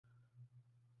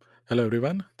Hello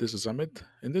everyone, this is Amit.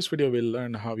 In this video, we'll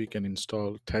learn how you can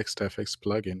install TextFX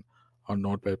plugin on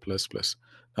Notepad++.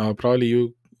 Now, probably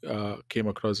you came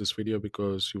across this video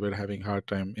because you were having hard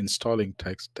time installing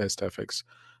TextFX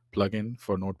plugin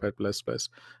for Notepad++.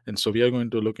 And so we are going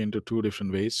to look into two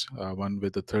different ways, one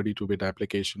with the 32-bit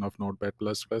application of Notepad++,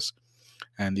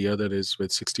 and the other is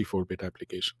with 64-bit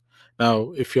application.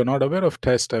 Now, if you're not aware of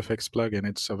TextFX plugin,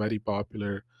 it's a very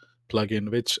popular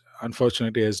plugin which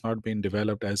unfortunately has not been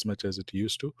developed as much as it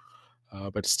used to,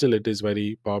 but still it is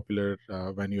very popular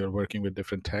when you're working with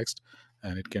different text,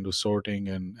 and it can do sorting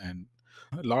and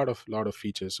a lot of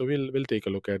features. So we'll take a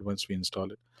look at once we install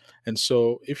it. And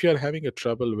so if you're having a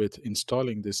trouble with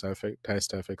installing this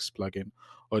TestFX plugin,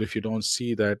 or if you don't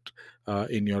see that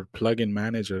in your plugin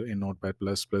manager in Notepad++,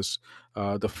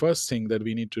 the first thing that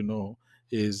we need to know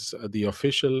is the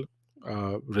official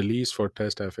release for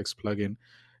TestFX plugin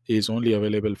is only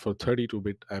available for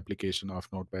 32-bit application of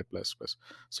Notepad++.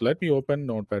 So let me open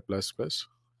Notepad++.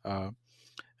 Uh,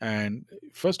 and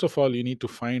first of all, you need to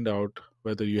find out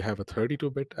whether you have a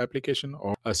 32-bit application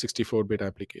or a 64-bit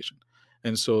application.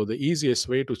 And so the easiest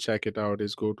way to check it out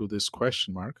is go to this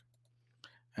question mark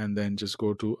and then just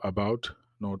go to About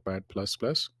Notepad++,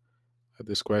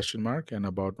 this question mark, and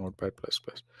About Notepad++.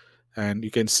 And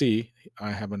you can see I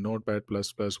have a Notepad++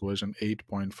 version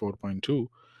 8.4.2,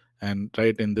 and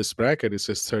right in this bracket it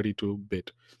says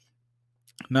 32-bit.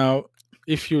 Now,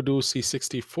 if you do see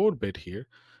 64-bit here,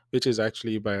 which is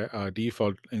actually by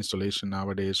default installation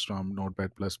nowadays from Notepad++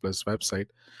 website,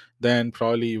 then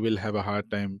probably you will have a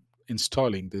hard time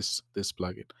installing this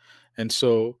plugin. And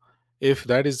so if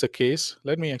that is the case,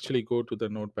 let me actually go to the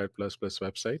Notepad++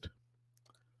 website,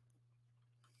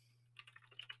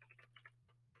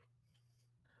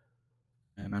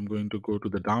 and I'm going to go to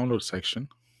the download section.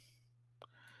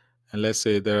 And let's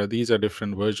say these are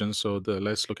different versions. So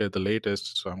let's look at the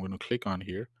latest. So I'm going to click on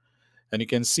here. And you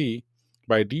can see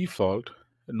by default,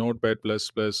 Notepad++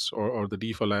 or the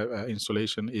default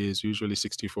installation is usually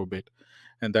 64-bit,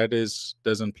 and that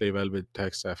doesn't play well with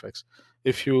TextFX.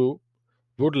 If you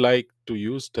would like to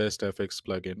use TextFX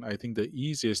plugin, I think the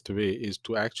easiest way is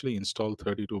to actually install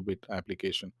 32-bit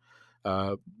application.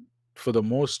 Uh, for the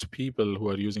most people who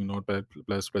are using Notepad++,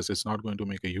 it's not going to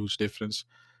make a huge difference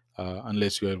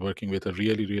unless you are working with a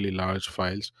really large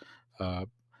files. Uh,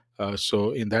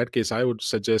 so in that case, I would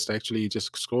suggest actually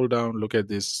just scroll down, look at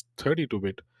this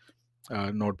 32-bit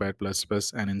Notepad++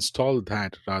 and install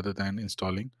that rather than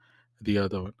installing the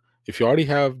other one. If you already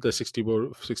have the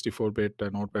 64-bit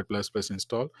Notepad++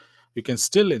 installed, you can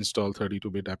still install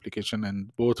 32-bit application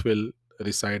and both will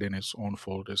reside in its own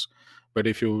folders. But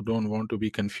if you don't want to be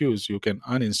confused, you can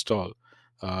uninstall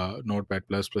Notepad++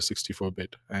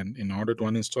 64-bit. And in order to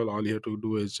uninstall, all you have to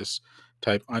do is just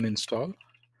type uninstall,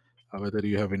 whether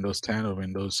you have Windows 10 or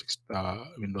Windows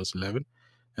 11,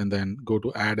 and then go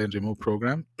to add and remove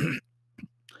program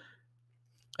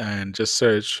and just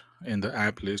search in the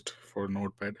app list for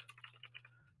Notepad,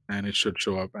 and it should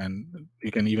show up. And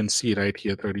you can even see right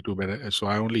here 32-bit. So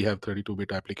I only have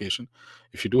 32-bit application.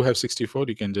 If you do have 64,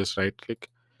 you can just right click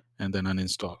and then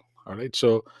uninstall. All right.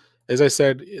 So as I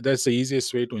said, that's the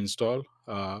easiest way to install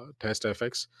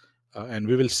TestFX. And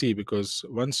we will see, because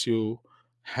once you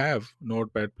have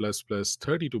Notepad++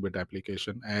 32-bit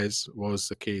application, as was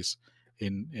the case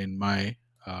in my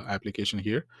application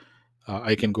here,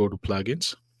 I can go to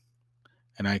plugins,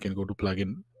 and I can go to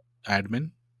plugin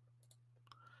admin,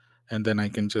 and then I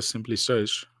can just simply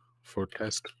search for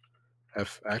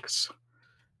TestFX.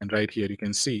 And right here, you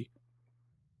can see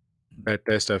that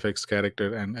TestFX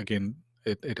character. And again,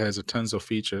 it has a tons of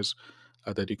features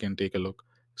that you can take a look.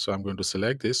 So I'm going to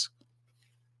select this,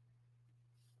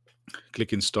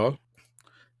 click install,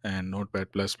 and Notepad++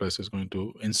 is going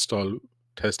to install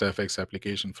TestFX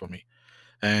application for me.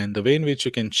 And the way in which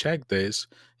you can check this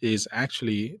is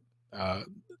actually uh,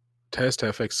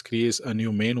 TestFX creates a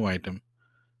new menu item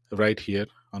right here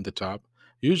on the top.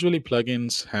 Usually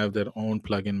plugins have their own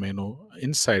plugin menu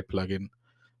inside plugin,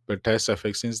 but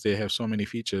TestFX, since they have so many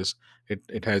features,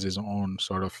 it has its own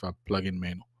sort of plugin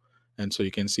menu. And so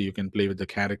you can see you can play with the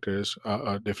characters,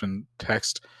 different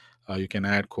text. You can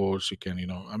add codes. You can,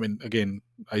 I mean, again,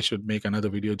 I should make another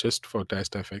video just for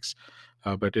TestFX,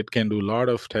 but it can do a lot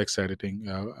of text editing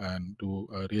and do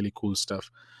really cool stuff.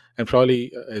 And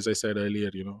probably, as I said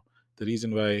earlier, the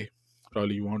reason why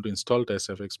probably you want to install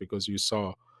TestFX because you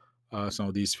saw some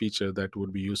of these features that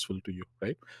would be useful to you,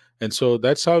 right? And so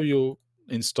that's how you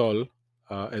install.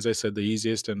 As I said, the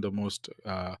easiest and the most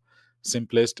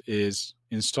simplest is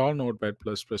install Notepad++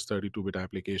 32-bit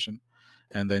application,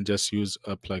 and then just use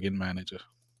a plugin manager.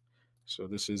 So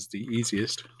this is the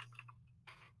easiest.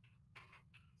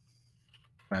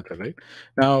 method, right?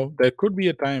 Now, there could be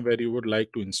a time where you would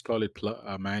like to install it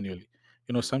manually.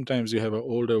 Sometimes you have an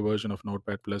older version of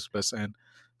Notepad++, and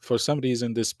for some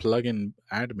reason, this plugin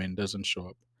admin doesn't show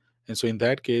up. And so in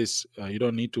that case, you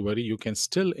don't need to worry. You can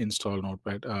still install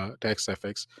Notepad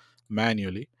TextFX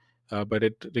manually, but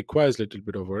it requires a little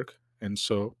bit of work. And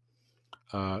so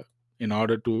uh, in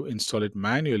order to install it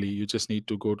manually, you just need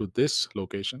to go to this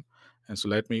location. And so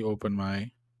let me open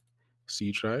my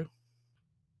C drive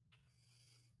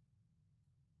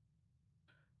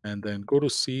and then go to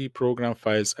C program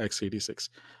files x86,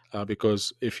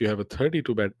 because if you have a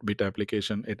 32-bit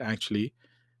application, it actually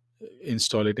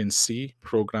install it in C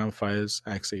program files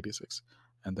x86,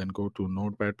 and then go to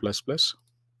Notepad++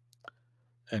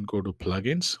 and go to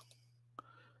plugins,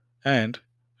 and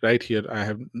right here I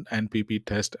have npp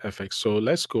test fx. So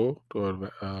let's go to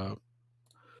our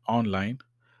online.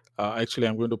 Actually,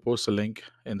 I'm going to post a link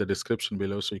in the description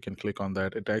below so you can click on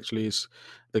that. It actually is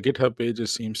the GitHub page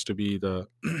seems to be the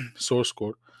source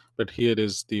code, but here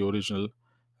is the original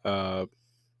uh,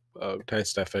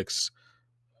 TextFX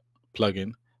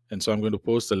plugin. And so I'm going to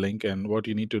post the link. And what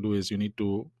you need to do is you need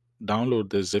to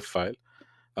download the zip file.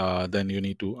 Then you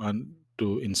need to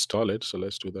install it. So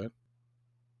let's do that.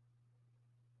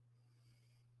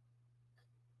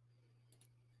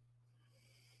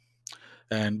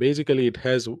 And basically, it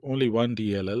has only one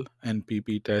DLL,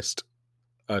 npp test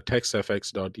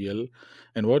textfx.dll.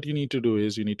 And what you need to do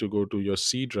is you need to go to your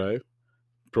C drive,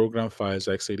 program files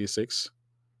x86,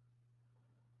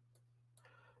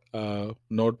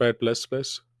 Notepad++,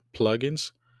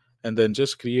 plugins, and then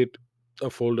just create a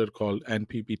folder called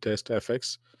npp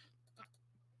testfx,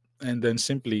 and then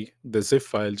simply the zip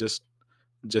file just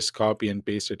copy and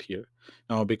paste it here.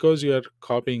 Now, because you are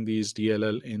copying these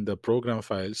DLL in the program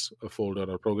files folder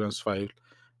or programs file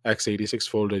x86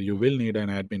 folder, you will need an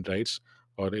admin rights,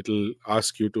 or it'll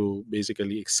ask you to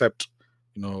basically accept,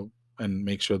 and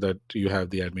make sure that you have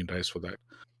the admin rights for that.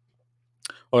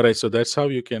 All right, so that's how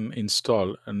you can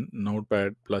install a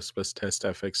Notepad++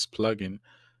 TestFX plugin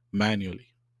manually.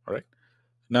 All right.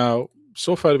 Now,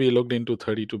 so far we looked into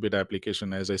 32-bit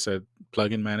application. As I said,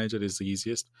 plugin manager is the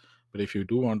easiest. But if you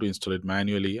do want to install it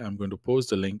manually, I'm going to post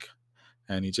the link,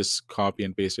 and you just copy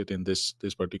and paste it in this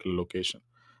particular location.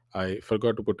 I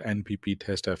forgot to put npp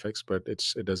testfx, but it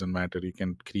doesn't matter. You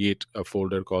can create a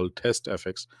folder called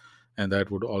testfx, and that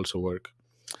would also work.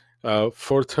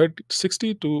 For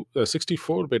 60 to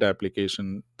 64-bit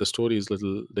application, the story is a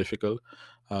little difficult.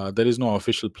 There is no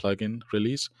official plugin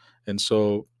release, and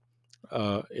so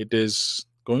it is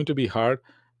going to be hard.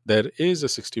 There is a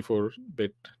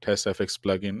 64-bit TestFX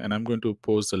plugin, and I'm going to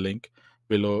post the link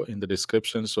below in the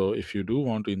description. So if you do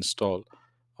want to install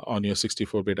on your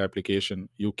 64-bit application,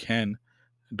 you can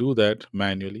do that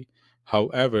manually.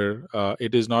 However,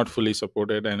 it is not fully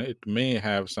supported, and it may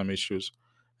have some issues.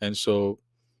 And so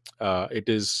it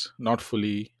is not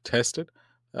fully tested,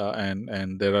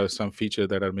 and there are some features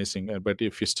that are missing. But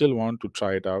if you still want to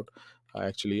try it out,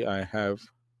 actually I have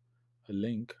a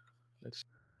link.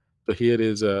 So here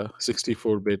is a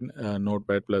 64-bit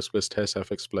Notepad++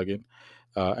 TestFX plugin,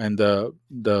 and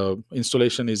the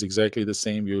installation is exactly the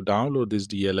same. You download this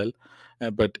DLL,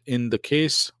 but in the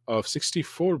case of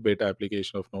 64-bit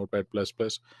application of Notepad++,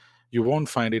 you won't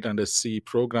find it under C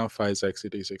program files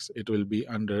x86. It will be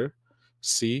under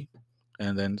C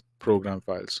and then program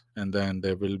files, and then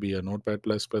there will be a Notepad++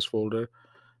 folder,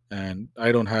 and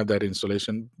I don't have that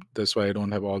installation. That's why I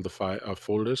don't have all the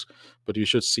folders. But you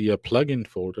should see a plugin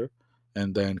folder,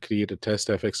 and then create a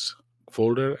TestFX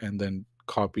folder, and then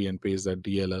copy and paste that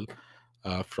DLL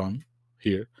from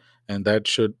here, and that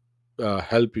should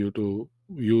help you to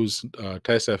use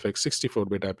TestFX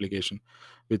 64-bit application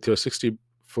with your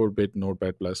 64-bit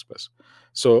Notepad++.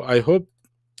 So I hope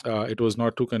it was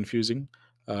not too confusing.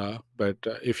 But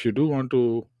if you do want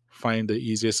to find the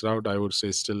easiest route, I would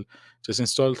say still just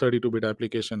install 32-bit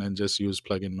application and just use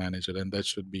plugin manager, and that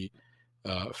should be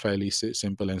fairly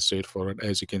simple and straightforward.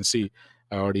 As you can see,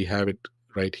 I already have it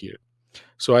right here.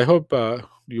 So I hope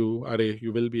you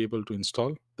will be able to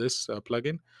install this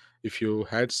plugin. If you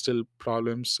had still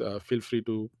problems, feel free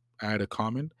to add a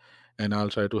comment, and I'll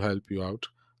try to help you out.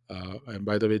 And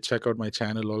by the way, check out my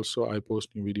channel also. I post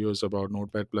new videos about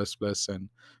Notepad++ and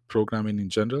programming in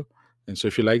general. And so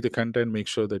if you like the content, make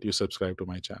sure that you subscribe to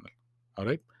my channel. All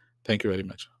right. Thank you very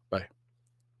much. Bye.